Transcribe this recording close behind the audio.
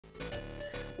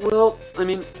Well, I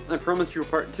mean, I promised you a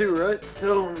part 2, right?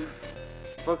 So,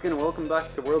 fucking welcome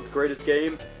back to World's Greatest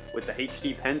Game with the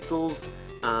HD pencils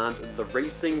and the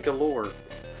racing galore.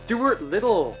 Stuart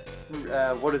Little,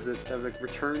 what is it? Like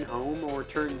Return Home or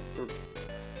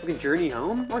fucking Journey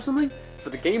Home or something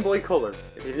for the Game Boy Color.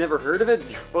 If you've never heard of it,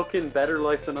 you're fucking better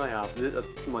life than I have.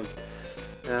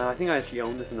 I think I actually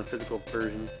own this in a physical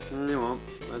version. You know,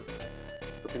 let's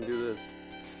fucking do this.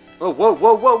 Oh, whoa,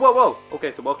 whoa, whoa, whoa, whoa!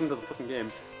 Okay, so welcome to the fucking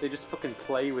game. They just fucking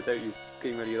play without you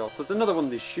getting ready at all. So it's another one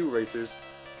of these shoe racers.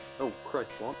 Oh,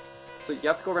 Christ, what? So you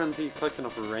have to go around until you collect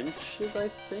enough wrenches, I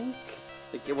think?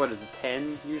 Like, what is it,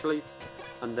 10, usually?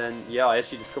 And then, yeah, I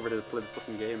actually discovered how to play the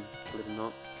fucking game, believe it or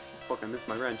not. Fuck, I missed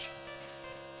my wrench.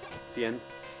 It's the end.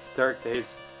 It's dark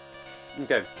days.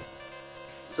 Okay.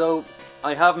 So,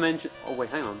 I have mentioned... Oh, wait,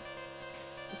 hang on.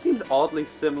 It seems oddly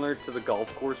similar to the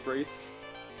golf course race.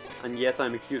 And yes,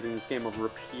 I'm accusing this game of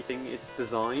repeating its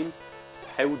design.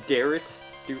 How dare it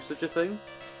do such a thing?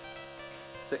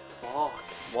 Sick. Fuck.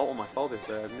 What were my fathers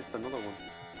there? I missed another one.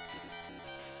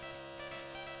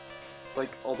 It's like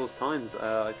all those times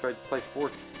I tried to play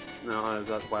sports. No,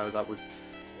 wow, that was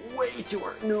way too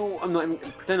hard. No, I'm not even...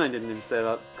 Pretend I didn't even say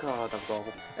that. God, that was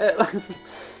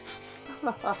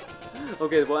awful.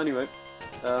 Okay, well anyway.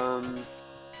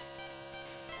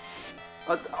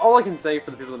 All I can say for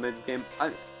the people that made the game,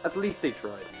 at least they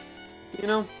tried. You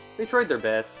know, they tried their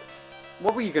best.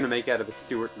 What were you gonna make out of a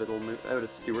Stuart Little?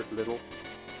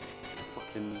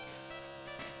 Fucking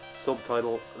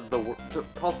subtitle,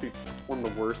 possibly one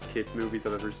of the worst kids movies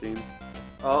I've ever seen.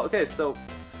 Okay, so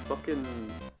fucking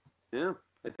yeah.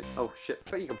 Oh shit! I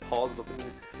bet you can pause the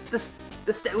thing.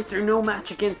 The Stouts are no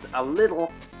match against a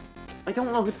Little. I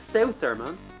don't know who the Stouts are,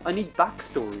 man. I need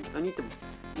backstory. I need to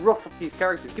rough up these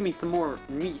characters. Give me some more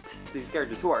meat to these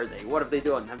characters. Who are they? What have they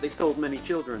done? Have they sold many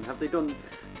children? Have they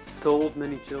sold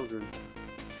many children?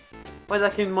 Why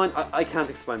that came to mind? I can't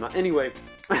explain that. Anyway,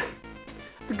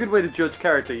 it's a good way to judge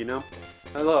character, you know.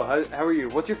 Hello, how are you?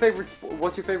 What's your favorite?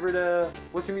 What's your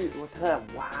music?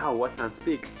 Wow, I can't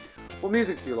speak. What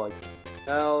music do you like?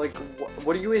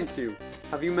 What are you into?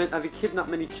 Have you kidnapped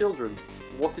many children?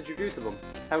 What did you do to them?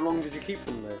 How long did you keep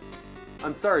them there?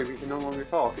 I'm sorry, we can no longer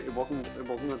talk. It wasn't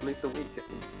at least a week.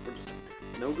 We're just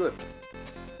no good.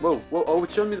 Whoa, oh,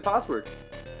 it's showing me the password.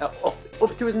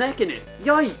 Up to his neck in it.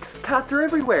 Yikes, cats are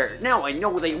everywhere. Now I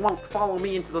know they won't follow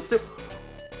me into the sewer.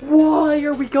 Why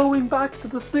are we going back to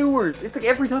the sewers? It's like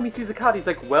every time he sees a cat, he's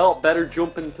like, well, better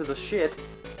jump into the shit.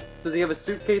 Does he have a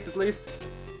suitcase at least?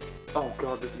 Oh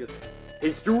god, this is good.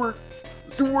 Hey, Stuart,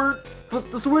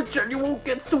 flip the switch and you won't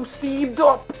get so steamed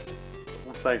up.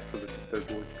 Well, thanks for the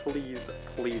George.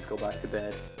 Please go back to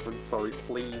bed. I'm sorry,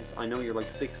 please. I know you're like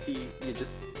 60. You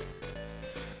just...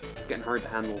 It's getting hard to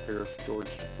handle here, George.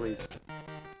 Please.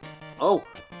 Oh!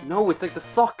 No, it's like the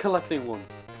sock collecting one.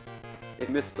 It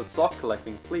missed the sock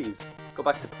collecting. Please, go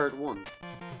back to part 1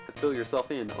 to fill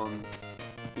yourself in on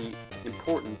the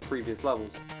important previous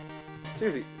levels.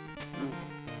 Seriously.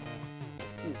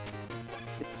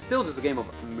 It's still just a game of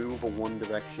move one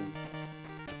direction.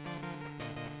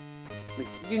 Like,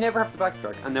 you never have to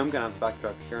backtrack, and now I'm gonna have to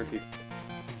backtrack, guaranteed.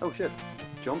 Oh shit,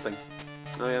 jumping.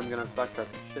 Oh yeah, I'm gonna have to backtrack.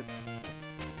 Shit.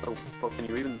 Oh fuck, can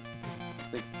you even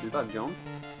like do that jump?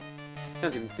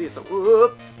 Can't even see it. So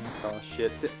whoop. Oh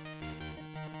shit.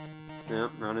 Yeah,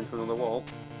 ran into another wall.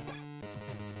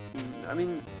 I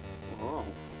mean, oh,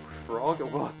 frog.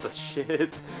 What the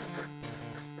shit?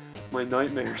 My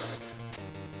nightmares.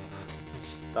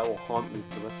 That will haunt me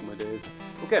for the rest of my days.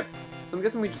 Okay, so I'm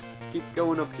guessing we just keep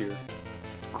going up here.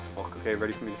 Oh fuck, okay,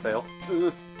 ready for me to fail?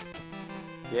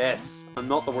 Yes, I'm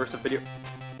not the worst at video.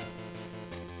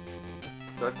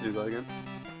 Do I have to do that again?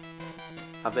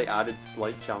 Have they added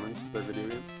slight challenge to their video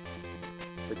game?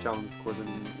 The challenge, of course,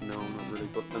 no, not really,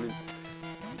 but I mean...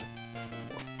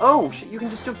 Oh, shit, you can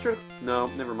just jump straight... No,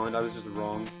 never mind, I was just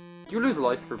wrong. Do you lose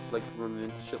life for, like, running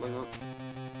into shit like that?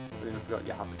 I mean, I forgot,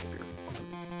 you have to come here.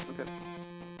 Okay.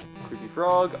 Creepy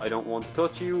frog, I don't want to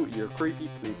touch you, you're creepy,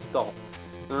 please stop.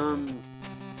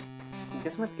 I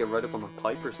guess I'm going to get right up on the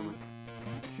pipe or something.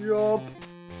 Jump!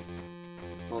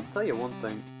 Well, I'll tell you one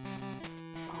thing.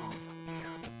 Oh my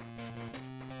god.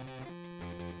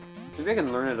 Maybe I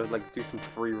can learn how to like do some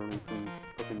free running from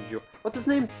fucking Joe. What's his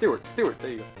name? Stuart, there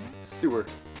you go. Stuart.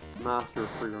 Master of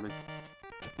free running.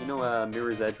 You know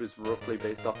Mirror's Edge was roughly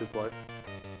based off his life?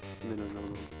 No.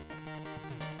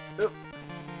 Oh.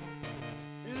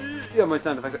 Yeah, my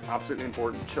sound effects are absolutely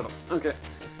important. Shut up. Okay.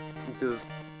 Let's do this.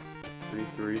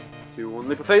 3, 2, 1,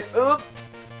 leap of faith!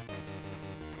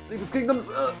 Leap of kingdoms!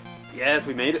 Yes,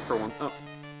 we made it for one. Oh.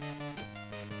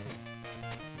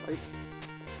 Right.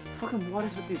 Fucking what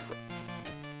is with these...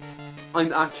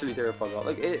 I'm actually terrified of that.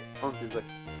 Like, it honestly is like...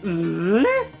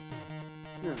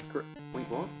 Yeah, it's great. Wait,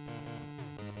 what?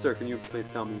 Sir, can you please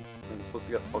tell me I'm supposed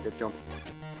to get... Okay, jump.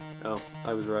 Oh,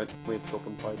 I was right. We had to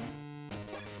open pipes.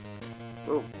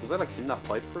 Whoa, was I like in that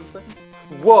pipe for a second?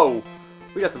 Whoa!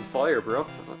 We got some fire, bro.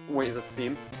 Wait, is that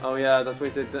steam? Oh yeah, that's what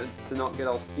he said, to not get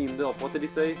all steamed up. What did he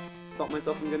say? Stop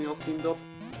myself from getting all steamed up?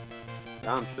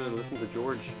 Damn, should have listened to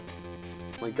George.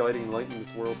 My guiding light in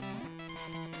this world.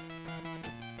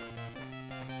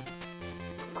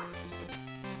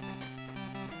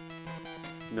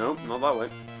 No, not that way.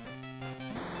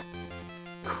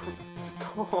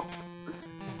 Stop!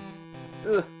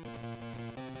 Ugh.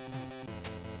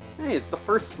 Hey, it's the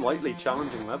first slightly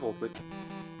challenging level, but...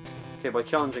 Okay, by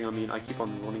challenging I mean I keep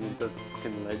on running into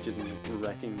fucking ledges and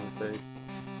wrecking my face.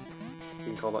 You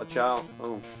can call that a chow.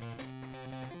 Oh.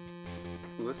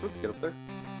 Was I supposed to get up there?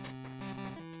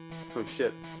 Oh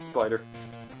shit, spider.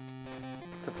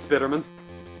 Is that Spiderman?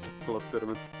 I love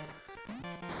Spiderman.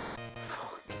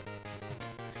 Fuck.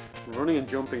 Running and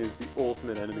jumping is the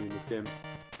ultimate enemy in this game.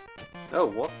 Oh,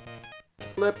 what?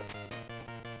 Flip!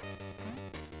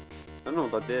 I don't know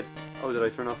what that did. Oh, did I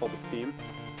turn off all the steam?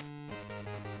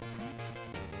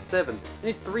 7. I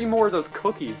need 3 more of those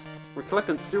cookies. We're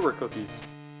collecting sewer cookies.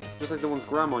 Just like the ones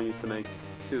Grandma used to make.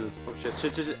 Let's do this. Oh shit,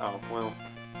 shit, shit, shit. Oh, well.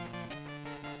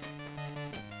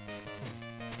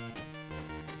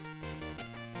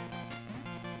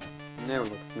 Now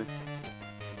look at me.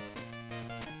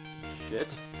 Shit.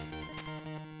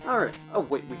 Alright. Oh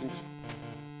wait, we can just...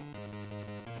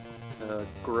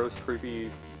 gross,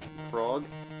 creepy frog.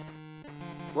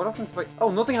 What happens if I...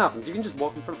 Oh, nothing happens. You can just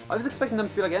walk in front of... I was expecting them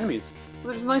to be like enemies.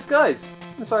 They're just nice guys.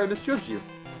 I'm sorry I misjudged you.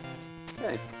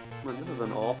 Okay. Man, this is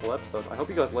an awful episode. I hope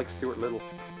you guys like Stuart Little.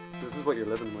 This is what you're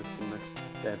living with for the next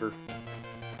ever.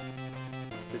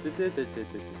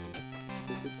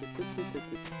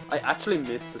 I actually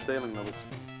miss the sailing levels.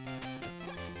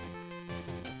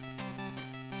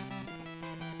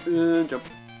 Jump.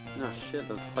 Ah shit,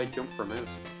 that was a high jump for a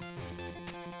mouse.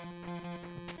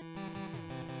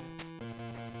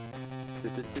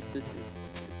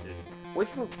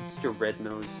 What's just your red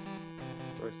nose?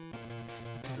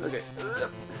 Okay.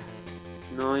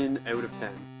 9 out of 10.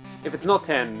 If it's not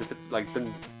 10, if it's like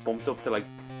been bumped up to like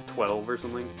 12 or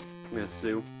something, I'm gonna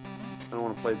sue. I don't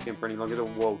want to play this game for any longer.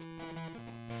 Whoa.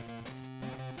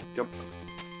 Jump.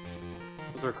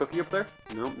 Was there a cookie up there?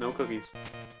 Nope, no cookies.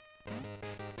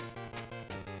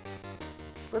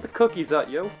 Where are the cookies at,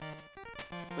 yo?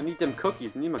 I need them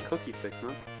cookies. I need my cookie fix,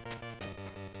 man.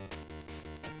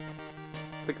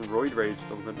 I think Roid Rage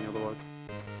doesn't let me otherwise.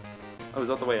 Oh, is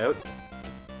that the way out?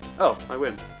 Oh, I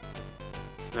win.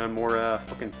 And more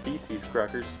fucking feces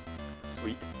crackers.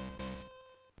 Sweet.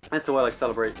 And so while I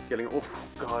celebrate getting... Oh,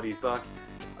 God, he's back.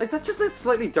 Is that just a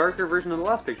slightly darker version of the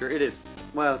last picture? It is.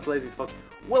 Wow, it's lazy as fuck.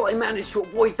 Well, I managed to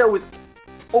avoid those...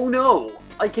 Oh no!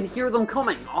 I can hear them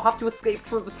coming! I'll have to escape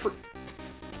through the tree...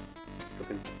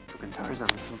 Fucking Tarzan.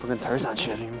 Fucking Tarzan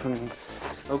shit.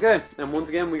 Okay, and once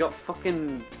again we got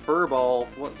fucking Furball.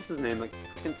 What's his name? Like,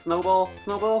 fucking Snowball?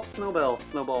 Snowball? Snowbell.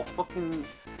 Snowball. Fucking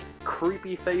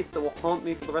creepy face that will haunt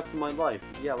me for the rest of my life.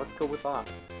 Yeah, let's go with that.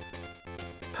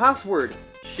 Password.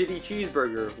 Shitty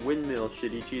cheeseburger. Windmill.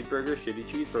 Shitty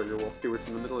cheeseburger, while Stuart's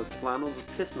in the middle of his flannel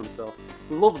just pissing himself.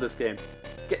 Love this game.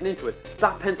 Getting into it.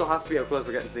 That pencil has to be how close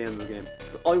we're getting to the end of the game.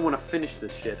 Because I want to finish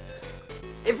this shit.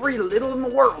 Every little in the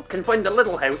world can find the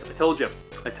little house. I told you.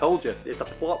 It's a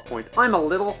plot point. I'm a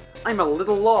little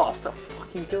lost. Oh,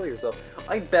 fucking kill yourself.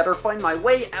 I better find my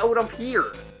way out of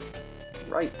here.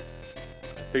 Right.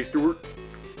 Hey Stuart.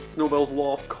 Snowbell's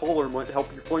lost collar might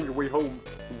help you find your way home.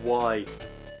 Why?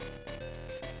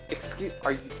 Excuse...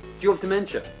 do you have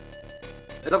dementia?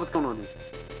 Is that what's going on here?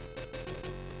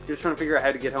 You're just trying to figure out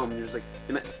how to get home and you're just like,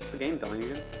 the game dying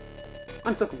again?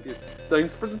 I'm so confused.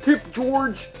 Thanks for the tip,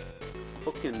 George!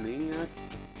 Fucking maniac.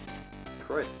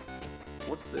 Christ.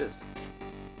 What's this?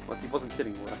 Like, he wasn't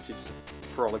kidding, we're actually just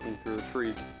frolicking through the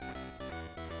trees.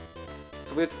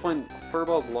 So we have to find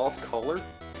Furball's lost collar?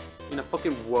 In a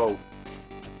fucking... Whoa.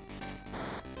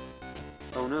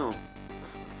 Oh no.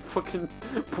 Fucking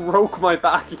broke my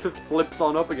back, he just flips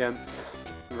on up again.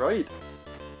 Right.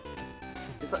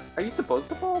 Are you supposed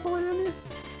to fall all the way in here?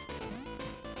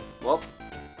 Well,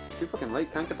 too fucking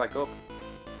late, can't get back up.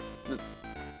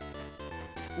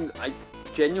 I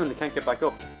genuinely can't get back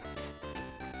up.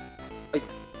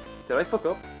 Did I fuck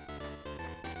up?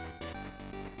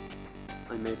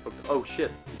 I may have fucked up. Oh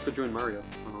shit, you could join Mario.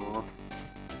 Aww.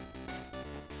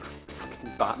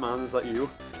 Fucking Batman, is that you?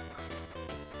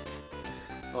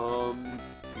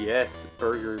 Yes,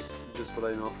 burgers. Just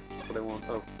what I know. Just what I want.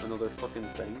 Oh, another fucking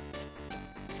thing.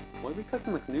 Why are we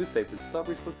collecting like newspapers? I thought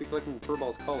we were supposed to be collecting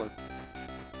Furball's collar.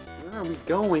 Where are we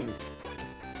going?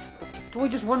 Do I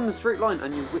just run in a straight line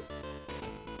and you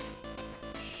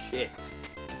Shit.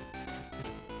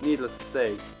 Needless to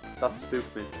say, that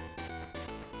spooked me.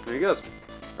 There he goes.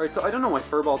 Alright, so I don't know why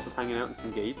Furball's just hanging out in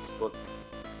some gates, but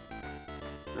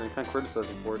I can't criticize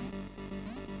him for it.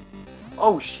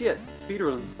 Oh shit!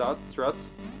 Speedrun strats.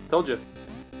 Told you.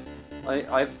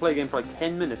 I have to play a game for like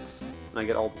 10 minutes and I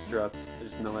get all the strats. I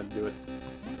just know how to do it.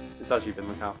 It's actually been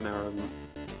like half an hour, hasn't it?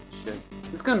 Shit.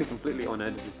 This is gonna be completely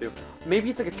unedited too. Maybe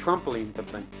it's like a trampoline type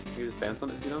thing. You just bounce on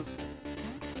it a few times?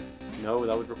 No,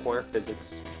 that would require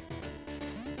physics.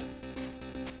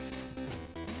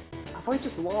 Have I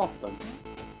just lost them?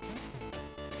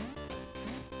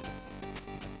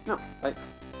 No, I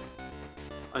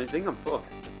think I'm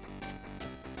fucked.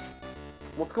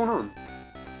 What's going on?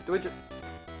 Do I just...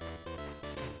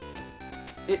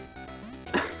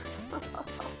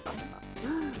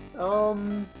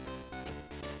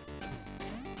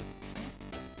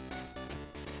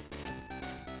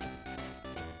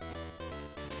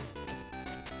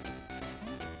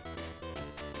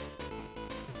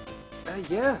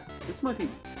 Yeah, this might be...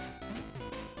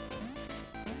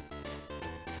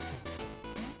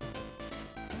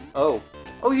 Oh.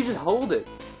 Oh, you just hold it!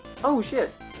 Oh,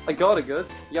 shit! I got it,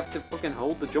 guys. You have to fucking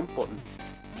hold the jump button.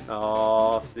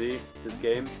 Oh, see? This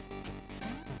game.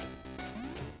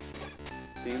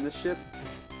 Seeing this shit?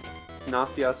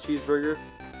 Nasty ass cheeseburger.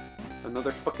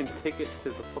 Another fucking ticket to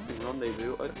the fucking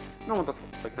rendezvous. I don't want that.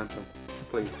 I can't jump.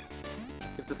 Please.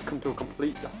 If this come to a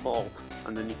complete halt,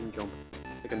 and then you can jump.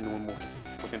 Like a normal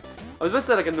fucking... I was about to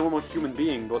say like a normal human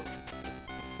being, but...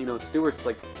 You know, Stuart's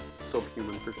like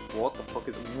subhuman for... What the fuck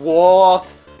is... What?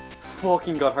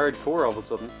 Fucking got hardcore all of a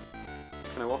sudden.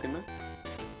 Can I walk in there?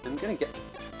 I'm gonna get...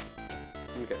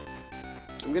 Okay.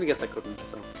 I'm gonna guess I couldn't,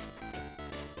 so...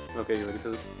 Okay, you ready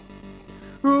for this?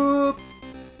 Whoop!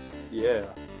 Yeah.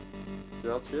 See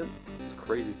that shit? It's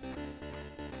crazy.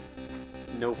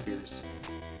 No fears.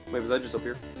 Wait, was I just up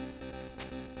here?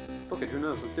 Fuck it, who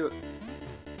knows? Let's do it.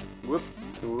 Whoop!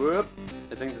 Whoop!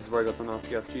 I think this is where I got the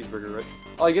nasty ass cheeseburger, right?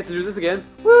 Oh, I get to do this again!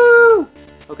 Woo!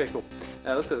 Okay, cool.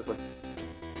 Let's go this way.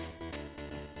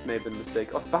 This may have been a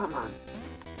mistake. Oh, it's Batman!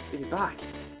 He's back!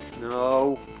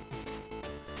 No!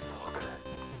 Fuck.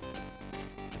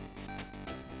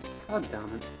 God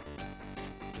damn it.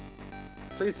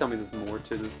 Please tell me there's more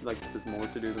to this, like, there's more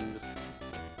to do than just...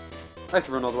 I have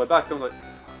to run all the way back, don't I?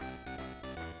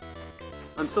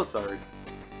 I'm so sorry.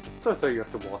 So sorry you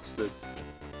have to watch this.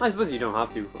 I suppose you don't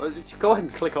have to. Go ahead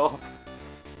and click off.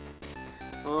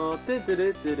 Everybody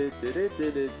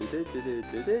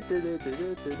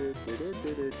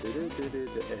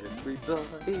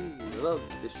loves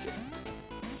this shit.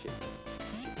 Shit.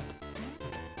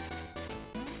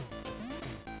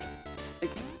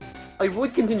 I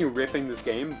would continue ripping this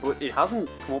game, but it hasn't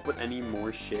come up with any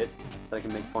more shit that I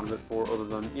can make fun of it for, other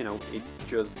than, you know, it's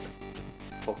just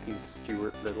fucking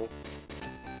Stuart Little.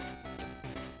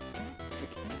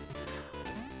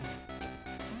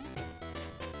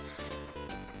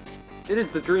 It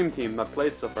is the dream team I've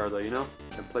played so far, though, you know?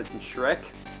 I've played some Shrek,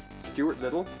 Stuart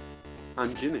Little,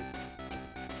 and Jimmy.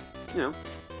 You know,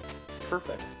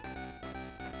 perfect.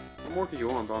 What more could you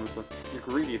want, honestly? You're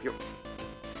greedy if you...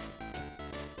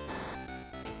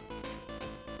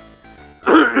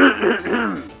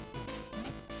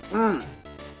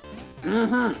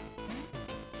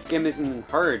 Game isn't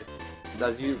hard.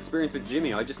 As you experienced with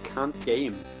Jimmy, I just can't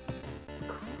game.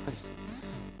 Christ.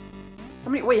 How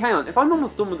many? Wait, hang on. If I'm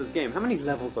almost done with this game, how many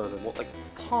levels are there? What, like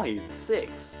 5,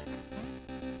 6?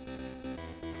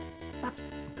 That's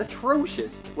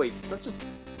atrocious. Wait, is that just...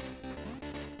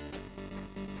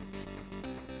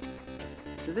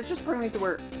 Does it just bring me to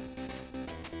where...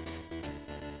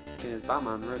 Okay, it's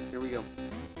Batman, right? Here we go.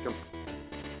 Jump.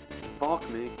 Fuck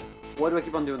me. Why do I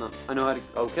keep on doing that? I know how to...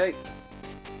 Okay.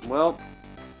 Well...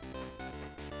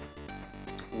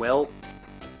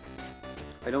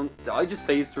 I just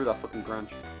phased through that fucking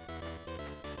branch.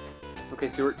 Okay,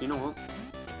 Stuart, you know what?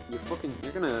 You're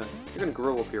gonna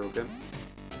grow up here, okay?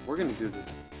 We're gonna do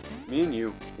this. Me and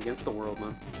you, against the world,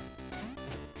 man.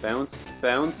 Bounce,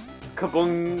 bounce,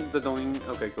 kabung, the doing.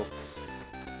 Okay, cool.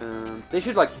 They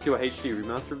should, like, do a HD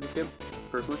remaster of this game,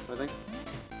 personally, I think.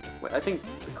 Wait, I think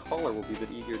the collar will be a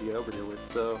bit easier to get over here with,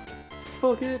 so...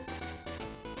 Fuck it!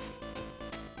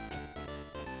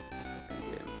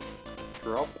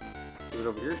 Drop. Is it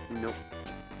over here? Nope.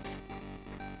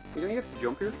 You don't have to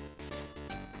jump here?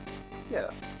 Yeah.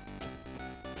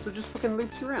 So it just fucking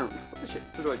loops you around. What the shit?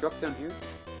 So do I drop down here?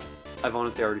 I've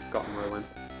honestly already forgotten where I went.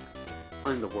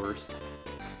 I'm the worst.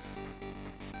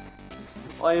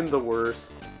 I am the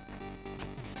worst.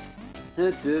 I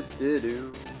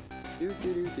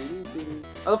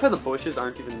love how the bushes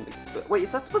aren't even... Wait,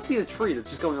 is that supposed to be the tree that's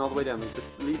just going all the way down, like the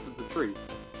leaves of the tree?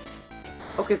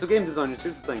 Okay, so game designers,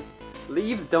 here's the thing.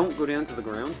 Leaves don't go down to the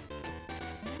ground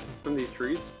from these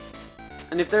trees.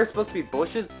 And if they're supposed to be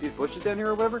bushes, these bushes down here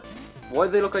or whatever, why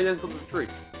do they look identical to the tree?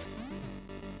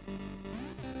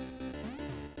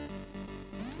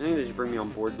 I think they should bring me on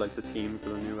board, like, the team for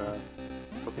the new,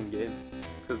 fucking game.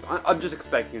 Because I'm just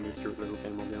expecting a new Stuart Little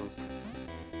game, I'll be honest.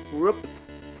 Whoop!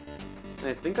 And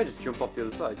I think I just jump off the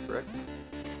other side, correct?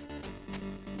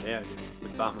 Yeah, I do.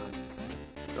 With Batman.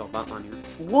 Oh, Batman here.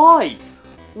 Why?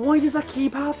 Why does that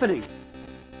keep happening?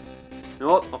 You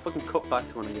know what? I'll fucking cut back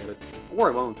to when I get it. Or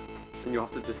I won't. And you'll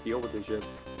have to just deal with this shit.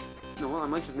 You know what? I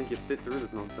might just make you sit through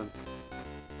this nonsense.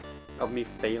 Of me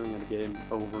failing at a game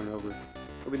over and over.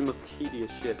 It'll be the most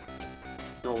tedious shit.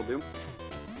 You know what we'll do?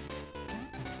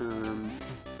 I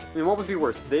mean, what would be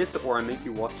worse? This, or I make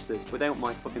you watch this without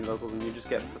my fucking vocals and you just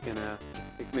get fucking,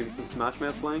 like maybe some Smash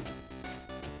Mouth playing?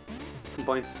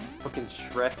 Combine fucking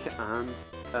Shrek and,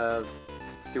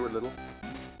 Stuart Little.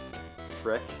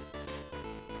 Shrek.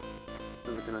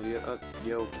 Sounds like an idea.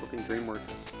 Yo, fucking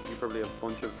DreamWorks. You probably have a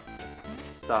bunch of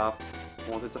staff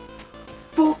wanted to...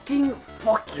 Fucking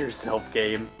fuck yourself,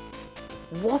 game!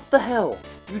 What the hell?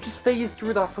 You just phased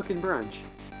through that fucking branch.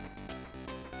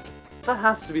 That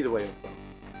has to be the way up, though.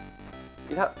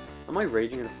 Am I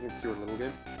raging in a fucking Stuart Little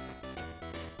game?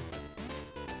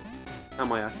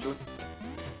 Am I actually?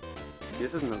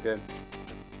 This isn't okay.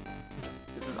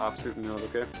 This is absolutely not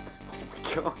okay. Oh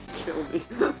my god, kill me.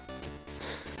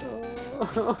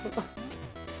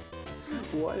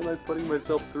 Why am I putting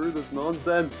myself through this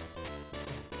nonsense?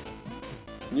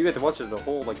 And you get to watch it the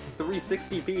whole, like,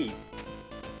 360p.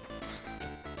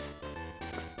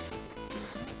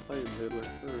 I am Hitler.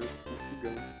 Alright, let's keep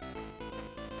going.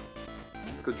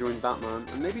 Let's go join Batman,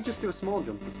 and maybe just do a small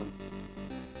jump this time.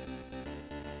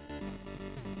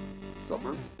 What's up,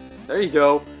 man? There you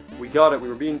go! We got it, we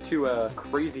were being too,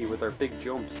 crazy with our big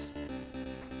jumps.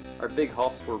 Our big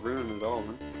hops were ruining it all,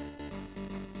 man.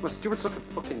 Well, Stuart's looking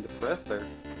fucking depressed there.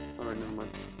 Alright, never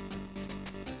mind.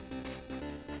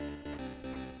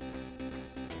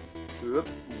 Oop,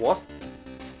 what?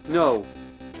 No!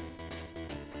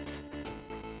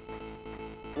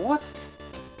 What?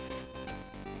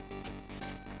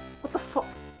 What the fuck?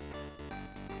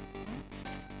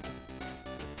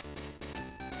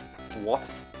 What?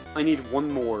 I need one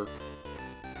more.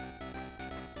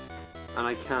 And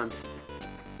I can't.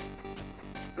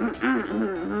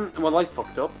 Well, I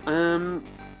fucked up.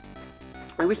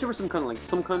 I wish there was some kind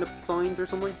of signs or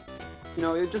something. You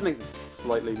know, it would just make this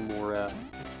slightly more,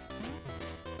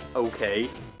 okay.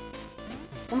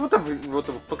 I wonder what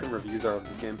the fucking reviews are of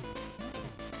this game.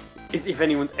 If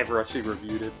anyone's ever actually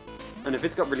reviewed it. And if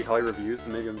it's got really high reviews,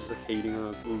 then maybe I'm just like hating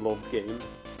on a loved game.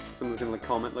 Someone's gonna like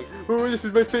comment like, "Oh, this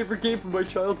is my favorite game from my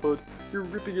childhood. You're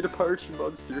ripping it apart, you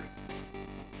monster."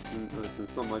 And listen,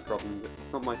 it's not my problem.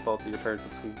 It's not my fault that your parents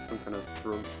have some kind of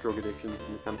drug addiction and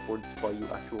they can't afford to buy you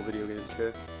actual video games,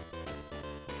 okay?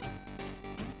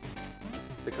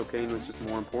 The cocaine was just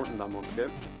more important that month,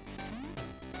 okay?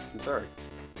 I'm sorry.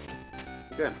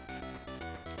 Okay.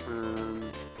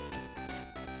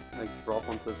 Like drop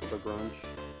onto this other branch.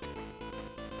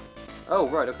 Oh,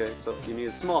 right, okay, so you need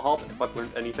a small hop if I've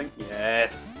learned anything.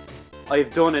 Yes!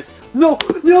 I've done it! No!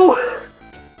 No!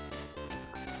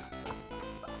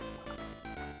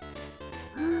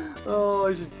 Oh,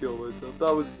 I should kill myself.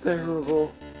 That was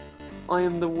terrible. I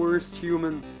am the worst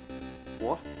human.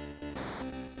 What?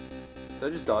 Did I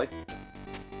just die?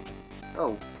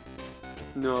 Oh.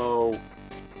 No.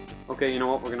 Okay, you know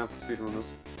what? We're gonna have to speedrun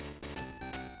this.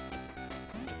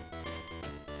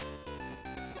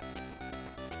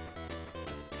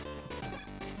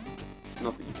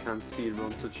 Not that you can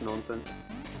speedrun such nonsense.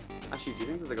 Actually, do you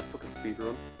think there's like a fucking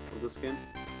speedrun of this game?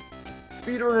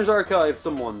 Speedrunners Archive,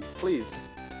 someone, please.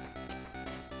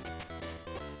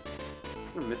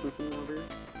 Am I missing something over here?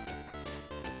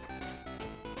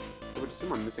 I would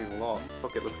assume I'm missing a lot.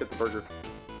 Fuck it, let's get the burger.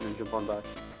 And then jump on back.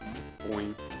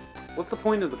 Boing. What's the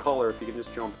point of the collar if you can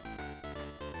just jump?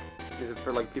 Is it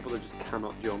for like people that just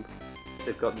cannot jump?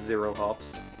 They've got 0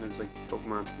 hops. And they're just like,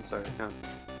 Pokemon, I'm sorry, I can't.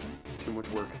 It's too much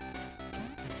work.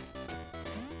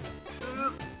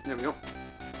 There we go.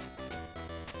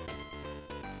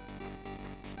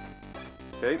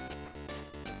 Okay.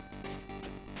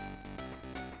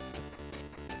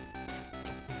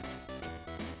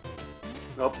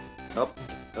 Up, up,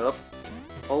 up.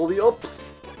 All the ups!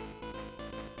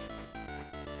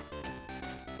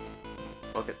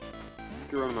 Fuck it.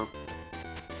 Geronimo.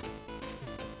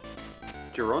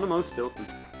 Geronimo Stilton.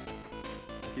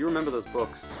 If you remember those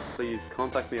books, please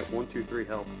contact me at 123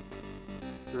 help.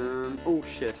 Oh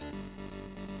shit.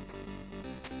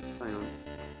 Hang on.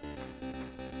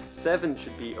 7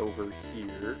 should be over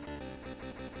here.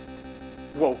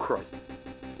 Whoa, Christ.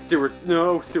 Stuart,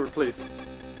 no, Stuart, please.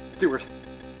 Stuart.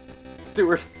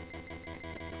 Stuart.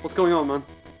 What's going on, man?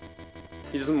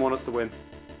 He doesn't want us to win.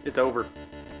 It's over.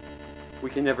 We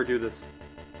can never do this.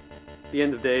 The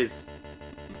end of days.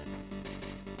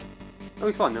 Oh,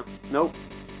 he's fine now. Nope.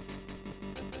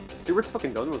 Stuart's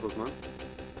fucking done with us, man.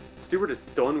 Stuart is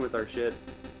done with our shit.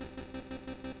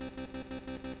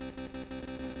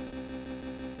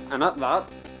 And at that,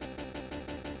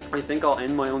 I think I'll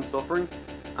end my own suffering,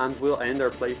 and we'll end our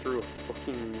playthrough of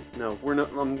fucking... No,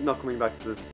 I'm not coming back to this.